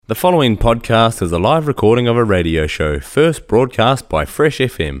The following podcast is a live recording of a radio show first broadcast by Fresh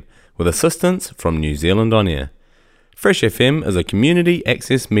FM with assistance from New Zealand On Air. Fresh FM is a community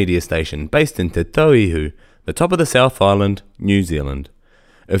access media station based in Te Tauihu, the top of the South Island, New Zealand.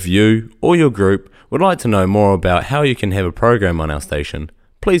 If you or your group would like to know more about how you can have a program on our station,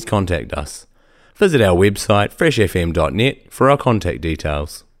 please contact us. Visit our website freshfm.net for our contact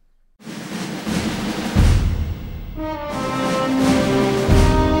details.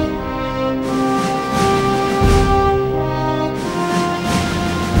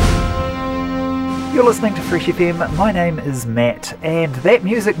 You're listening to Fresh FM. My name is Matt, and that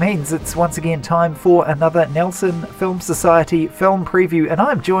music means it's once again time for another Nelson Film Society film preview, and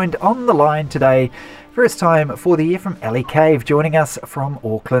I'm joined on the line today, first time for the year, from Ali Cave, joining us from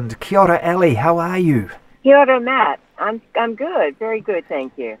Auckland. Kia ora, Ali, how are you? Kia ora, Matt. I'm good, very good,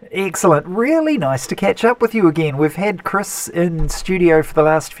 thank you. Excellent, really nice to catch up with you again. We've had Chris in studio for the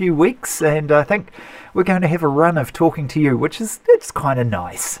last few weeks, and I think we're going to have a run of talking to you, which is it's kind of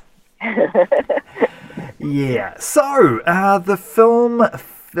nice. Yeah, so the film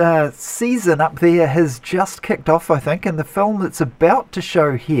season up there has just kicked off, I think, and the film that's about to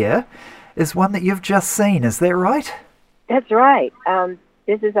show here is one that you've just seen. Is that right? That's right.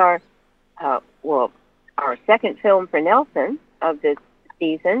 This is our second film for Nelson of this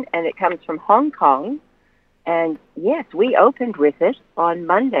season, and it comes from Hong Kong. And yes, we opened with it on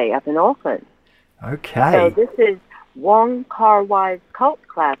Monday up in Auckland. Okay. So this is Wong Kar-wai's cult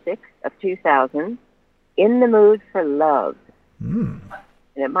classic of 2000, In the Mood for Love. And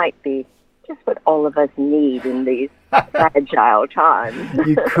it might be just what all of us need in these fragile times.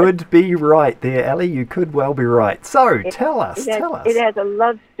 You could be right there, Ali. You could well be right. So, tell us. It has a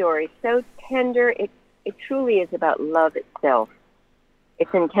love story so tender, it truly is about love itself.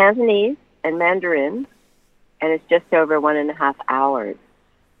 It's in Cantonese and Mandarin, and it's just over 1.5 hours.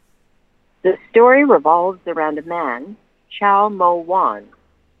 The story revolves around a man, Chow Mo Wan,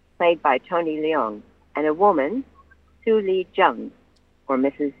 played by Tony Leung, and a woman, Su Li Zheng, or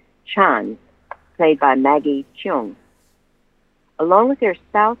Mrs. Chan, played by Maggie Cheung. Along with their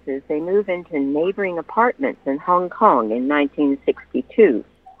spouses, they move into neighboring apartments in Hong Kong in 1962.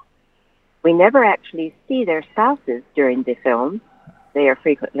 We never actually see their spouses during the film. They are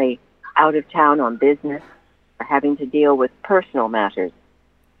frequently out of town on business or having to deal with personal matters.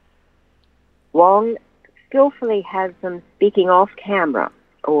 Wong skillfully has them speaking off camera,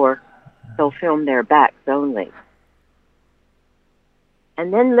 or they'll film their backs only.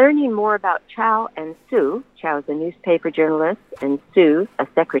 And then learning more about Chow and Sue, Chow's a newspaper journalist and Sue a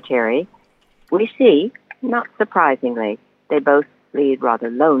secretary, we see, not surprisingly, they both lead rather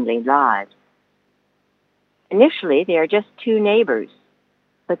lonely lives. Initially, they are just two neighbors,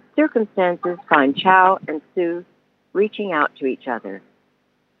 but circumstances find Chow and Sue reaching out to each other.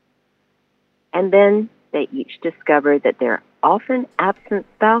 And then they each discover that their often absent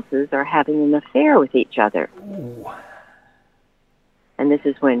spouses are having an affair with each other. Ooh. And this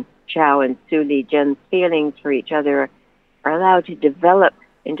is when Chow and Su Li Zhen's feelings for each other are allowed to develop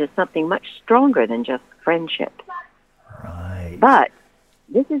into something much stronger than just friendship. Right. But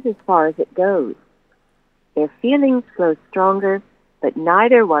this is as far as it goes. Their feelings grow stronger, but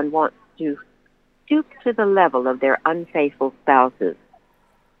neither one wants to stoop to the level of their unfaithful spouses.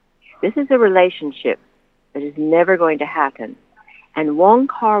 This is a relationship that is never going to happen. And Wong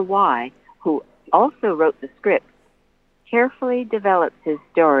Kar-wai, who also wrote the script, carefully develops his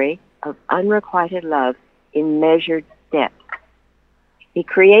story of unrequited love in measured steps. He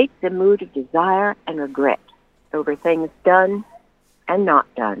creates a mood of desire and regret over things done and not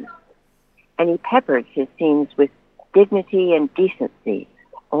done. And he peppers his scenes with dignity and decency,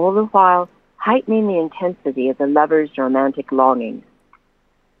 all the while heightening the intensity of the lovers' romantic longings.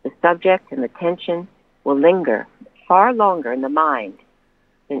 The subject and the tension will linger far longer in the mind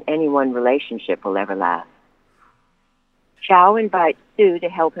than any one relationship will ever last. Chow invites Sue to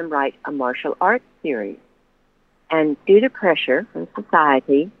help him write a martial arts series. And due to pressure from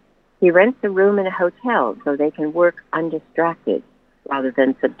society, he rents a room in a hotel so they can work undistracted rather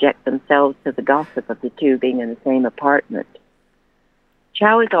than subject themselves to the gossip of the two being in the same apartment.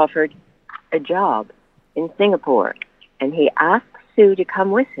 Chow is offered a job in Singapore, and he asks Sue to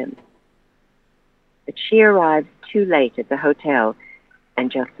come with him. But she arrives too late at the hotel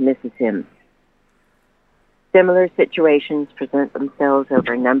and just misses him. Similar situations present themselves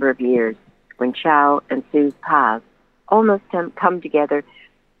over a number of years when Chow and Sue's paths almost come together,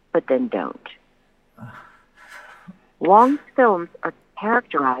 but then don't. Wong's films are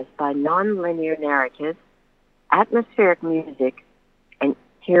characterized by non-linear narratives, atmospheric music, and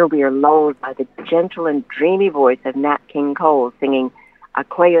here we are lulled by the gentle and dreamy voice of Nat King Cole singing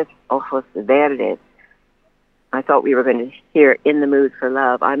aquellos ojos verdes. I thought we were going to hear In the Mood for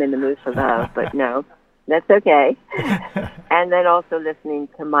Love. I'm in the mood for love, but no, that's okay. And then also listening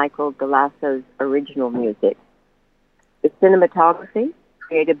to Michael Galasso's original music. The cinematography,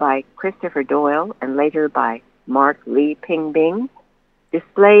 created by Christopher Doyle and later by Mark Lee Ping Bing,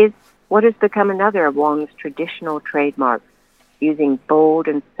 displays what has become another of Wong's traditional trademarks, using bold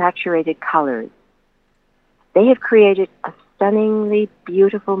and saturated colors. They have created a stunningly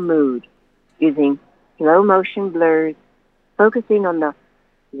beautiful mood, using slow-motion blurs, focusing on the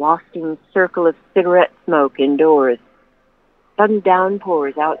wafting circle of cigarette smoke indoors, sudden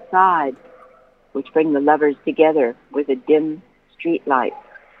downpours outside, which bring the lovers together with a dim street light,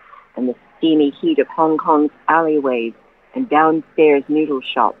 and the steamy heat of Hong Kong's alleyways and downstairs noodle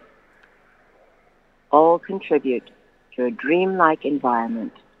shops. All contribute to a dreamlike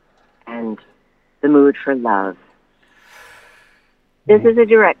environment and the mood for love. This is a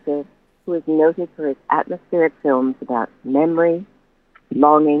director who is noted for his atmospheric films about memory,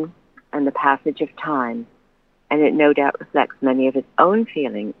 longing, and the passage of time, and it no doubt reflects many of his own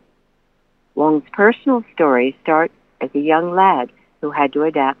feelings. Wong's personal story starts as a young lad who had to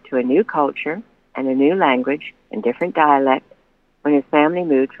adapt to a new culture and a new language and different dialect when his family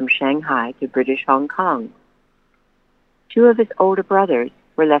moved from Shanghai to British Hong Kong. 2 of his older brothers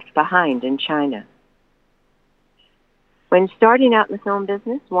were left behind in China. When starting out in the film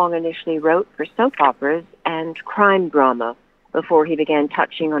business, Wong initially wrote for soap operas and crime drama before he began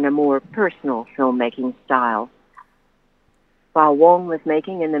touching on a more personal filmmaking style. While Wong was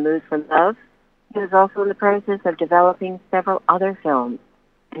making In the Mood for Love, he was also in the process of developing several other films,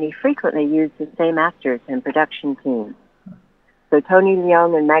 and he frequently used the same actors and production teams. So Tony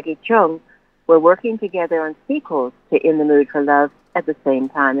Leung and Maggie Cheung were working together on sequels to In the Mood for Love at the same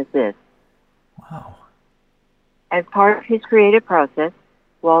time as this. Wow. As part of his creative process,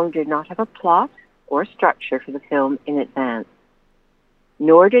 Wong did not have a plot or structure for the film in advance,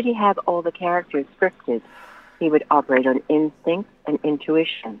 nor did he have all the characters scripted. He would operate on instinct and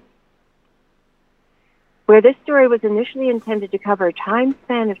intuition. Where this story was initially intended to cover a time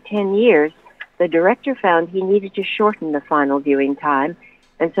span of 10 years, the director found he needed to shorten the final viewing time,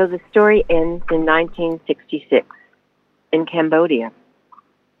 and so the story ends in 1966 in Cambodia.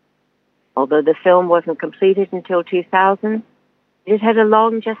 Although the film wasn't completed until 2000, it had a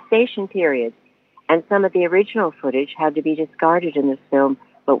long gestation period, and some of the original footage had to be discarded in this film,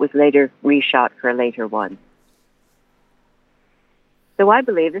 but was later reshot for a later one. So I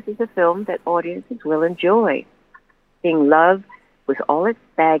believe this is a film that audiences will enjoy, seeing love with all its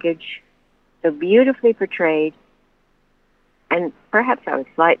baggage, so beautifully portrayed. And perhaps I was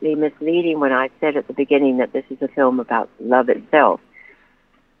slightly misleading when I said at the beginning that this is a film about love itself,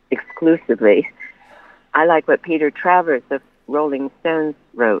 exclusively. I like what Peter Travers of Rolling Stones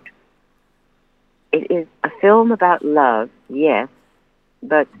wrote. It is a film about love, yes,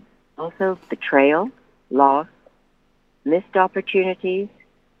 but also betrayal, loss, missed opportunities,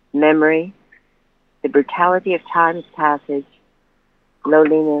 memory, the brutality of time's passage,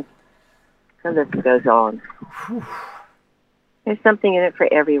 loneliness, the list goes on. There's something in it for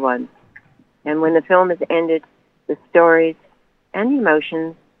everyone. And when the film is ended, the stories and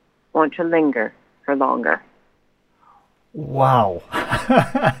emotions want to linger for longer. Wow.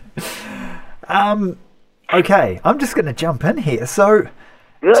 Okay, I'm just going to jump in here. So,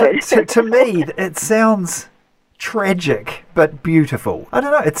 to me, it sounds tragic but beautiful. I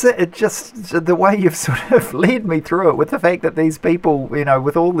don't know, it just the way you've sort of led me through it, with the fact that these people,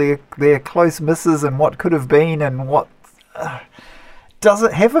 with all their close misses and what could have been and what does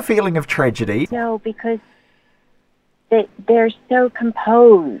it have a feeling of tragedy? No, because they're so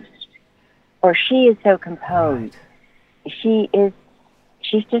composed, or she is so composed. Right.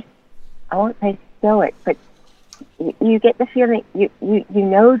 She's just, I won't say stoic, but you get the feeling, you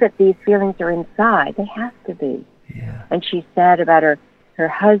know that these feelings are inside. They have to be. Yeah. And she's sad about her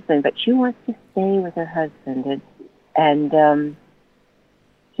husband, but she wants to stay with her husband. And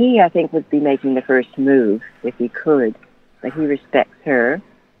he, I think, would be making the first move if he could, but he respects her.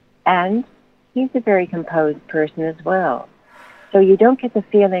 And he's a very composed person as well. So you don't get the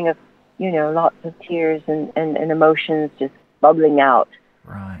feeling of, lots of tears and emotions just bubbling out.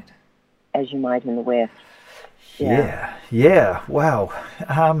 Right. As you might in the West. Yeah. Wow.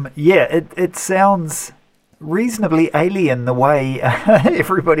 It sounds reasonably alien the way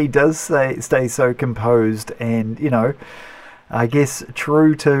everybody does stay so composed, and I guess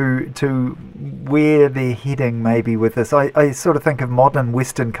true to where they're heading maybe with this. I sort of think of modern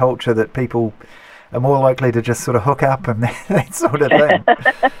Western culture, that people are more likely to just sort of hook up and that sort of thing.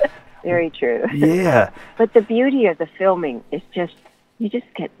 Very true. Yeah. But the beauty of the filming is just you just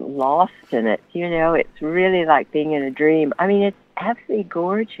get lost in it. You know, it's really like being in a dream. I mean, it's absolutely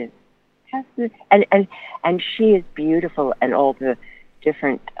gorgeous. And she is beautiful, and all the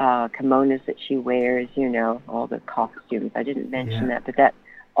different kimonos that she wears, you know, all the costumes. I didn't mention that, but that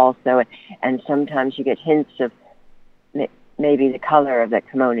also. And sometimes you get hints of maybe the color of that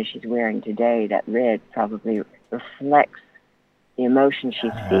kimono she's wearing today. That red probably reflects the emotion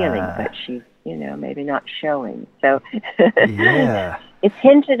she's feeling, but she's, you know, maybe not showing. So it's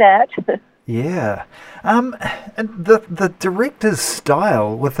hinted at. Yeah. And the director's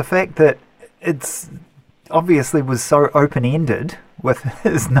style, with the fact that it's obviously was so open-ended with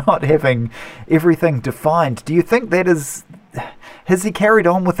his not having everything defined, do you think that has he carried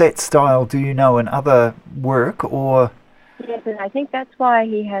on with that style, do you know, in other work, or? Yes, and I think that's why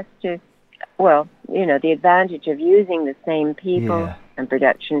he has to, well, you know, the advantage of using the same people and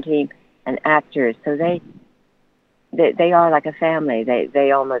production team and actors, so they are like a family. They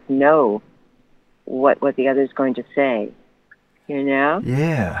almost know what the other's going to say, you know?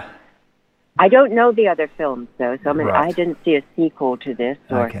 Yeah. I don't know the other films, though, so I mean, I didn't see a sequel to this,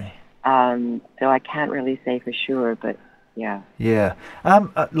 or so I can't really say for sure, but yeah. Yeah.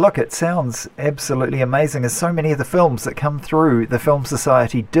 Look, it sounds absolutely amazing, as so many of the films that come through the Film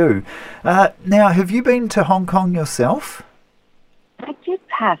Society do. Now, have you been to Hong Kong yourself? I did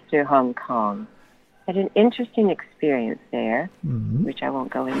pass through Hong Kong. Had an interesting experience there, which I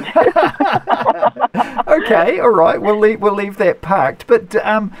won't go into. Okay, all right. We'll leave that parked. But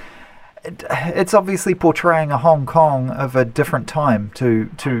it's obviously portraying a Hong Kong of a different time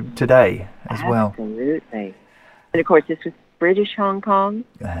to today as well. Absolutely. And of course, this was British Hong Kong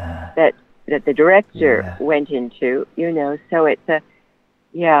that the director went into. You know, so it's it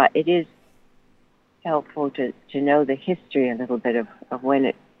is helpful to know the history a little bit of when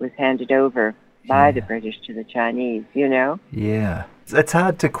it was handed over by the British to the Chinese, you know? Yeah. It's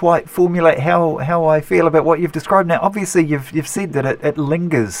hard to quite formulate how I feel about what you've described. Now, obviously, you've said that it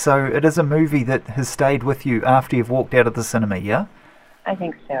lingers, so it is a movie that has stayed with you after you've walked out of the cinema, yeah? I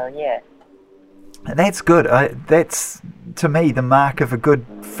think so, yes. That's good. That's, to me, the mark of a good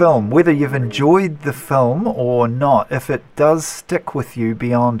film. Whether you've enjoyed the film or not, if it does stick with you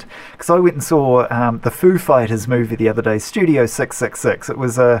beyond... Because I went and saw the Foo Fighters movie the other day, Studio 666. It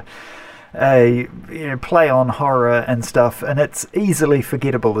was a play on horror and stuff, and it's easily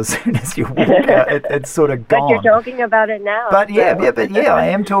forgettable as soon as you walk out. It's sort of gone. But you're talking about it now. But I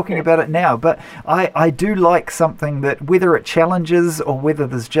am talking about it now. But I do like something that, whether it challenges or whether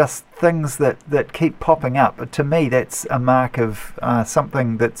there's just things that keep popping up, but to me that's a mark of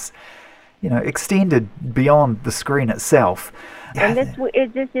something that's, you know, extended beyond the screen itself. And this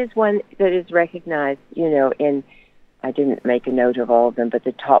is one that is recognized, you know, in, I didn't make a note of all of them, but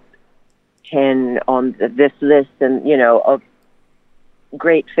the top 10 on this list, and, you know, of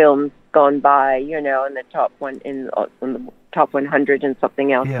great films gone by, you know, and the top one in the top 100 and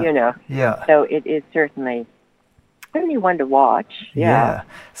something else, you know. Yeah. So it is certainly one to watch. Yeah.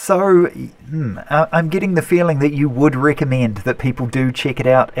 So I'm getting the feeling that you would recommend that people do check it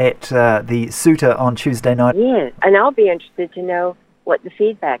out at the Suter on Tuesday night. Yes, and I'll be interested to know what the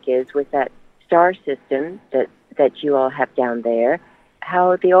feedback is with that star system that you all have down there,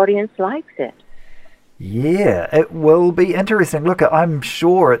 how the audience likes it. Yeah, it will be interesting. Look, I'm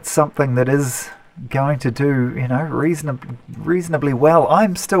sure it's something that is going to do, you know, reasonably well.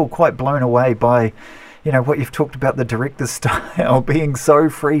 I'm still quite blown away by, you know, what you've talked about, the director's style being so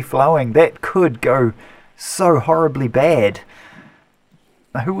free-flowing. That could go so horribly bad.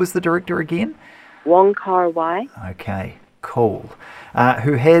 Who was the director again? Wong Kar-wai. Okay, cool.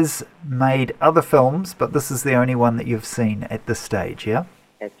 Who has made other films, but this is the only one that you've seen at this stage, yeah?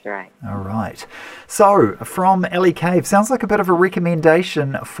 That's right. All right. So, from Ellie Cave, sounds like a bit of a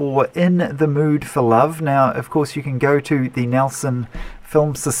recommendation for In the Mood for Love. Now, of course, you can go to the Nelson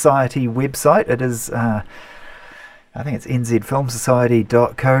Film Society website. It is, I think it's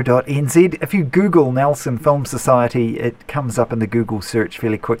nzfilmsociety.co.nz. If you Google Nelson Film Society, it comes up in the Google search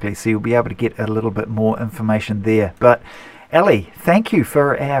fairly quickly, so you'll be able to get a little bit more information there. But Ellie, thank you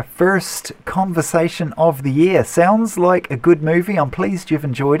for our first conversation of the year. Sounds like a good movie. I'm pleased you've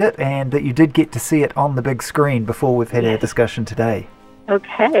enjoyed it and that you did get to see it on the big screen before we've had our discussion today.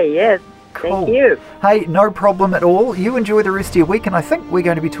 Okay, yes. Cool. Thank you. Hey, no problem at all. You enjoy the rest of your week, and I think we're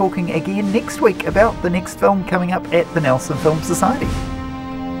going to be talking again next week about the next film coming up at the Nelson Film Society.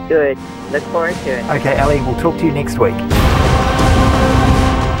 Good. Look forward to it. Okay, Ellie, we'll talk to you next week.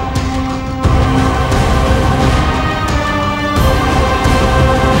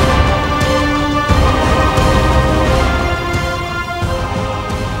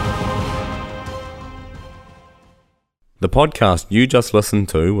 The podcast you just listened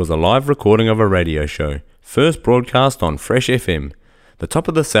to was a live recording of a radio show, first broadcast on Fresh FM, the top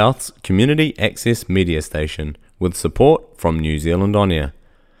of the South's community access media station, with support from New Zealand On Air.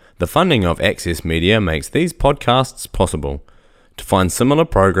 The funding of Access Media makes these podcasts possible. To find similar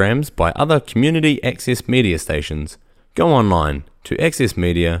programs by other community access media stations, go online to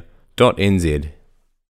accessmedia.nz.